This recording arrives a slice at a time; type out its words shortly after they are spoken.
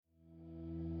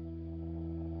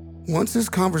Once this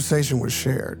conversation was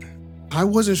shared, I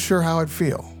wasn't sure how I'd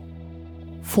feel.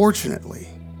 Fortunately,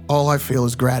 all I feel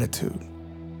is gratitude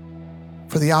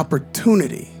for the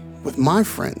opportunity with my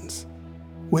friends,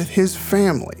 with his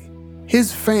family,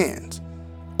 his fans,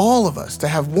 all of us to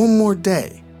have one more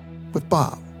day with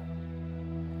Bob.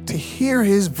 To hear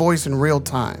his voice in real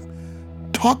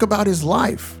time, talk about his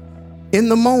life in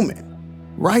the moment,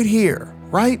 right here,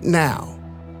 right now,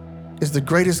 is the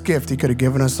greatest gift he could have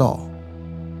given us all.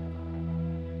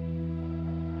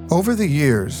 Over the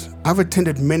years, I've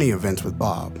attended many events with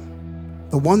Bob.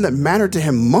 The one that mattered to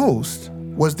him most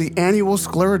was the annual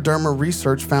Scleroderma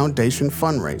Research Foundation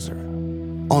fundraiser.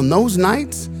 On those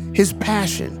nights, his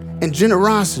passion and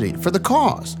generosity for the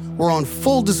cause were on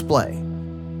full display.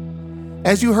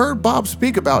 As you heard Bob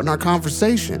speak about in our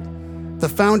conversation, the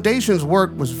foundation's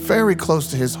work was very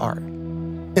close to his heart.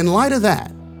 In light of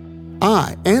that,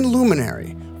 I and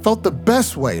Luminary felt the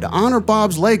best way to honor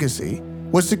Bob's legacy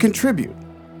was to contribute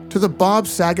to the Bob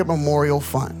Saget Memorial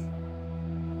Fund.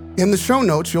 In the show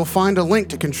notes, you'll find a link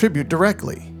to contribute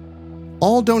directly.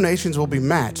 All donations will be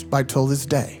matched by till this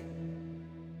day.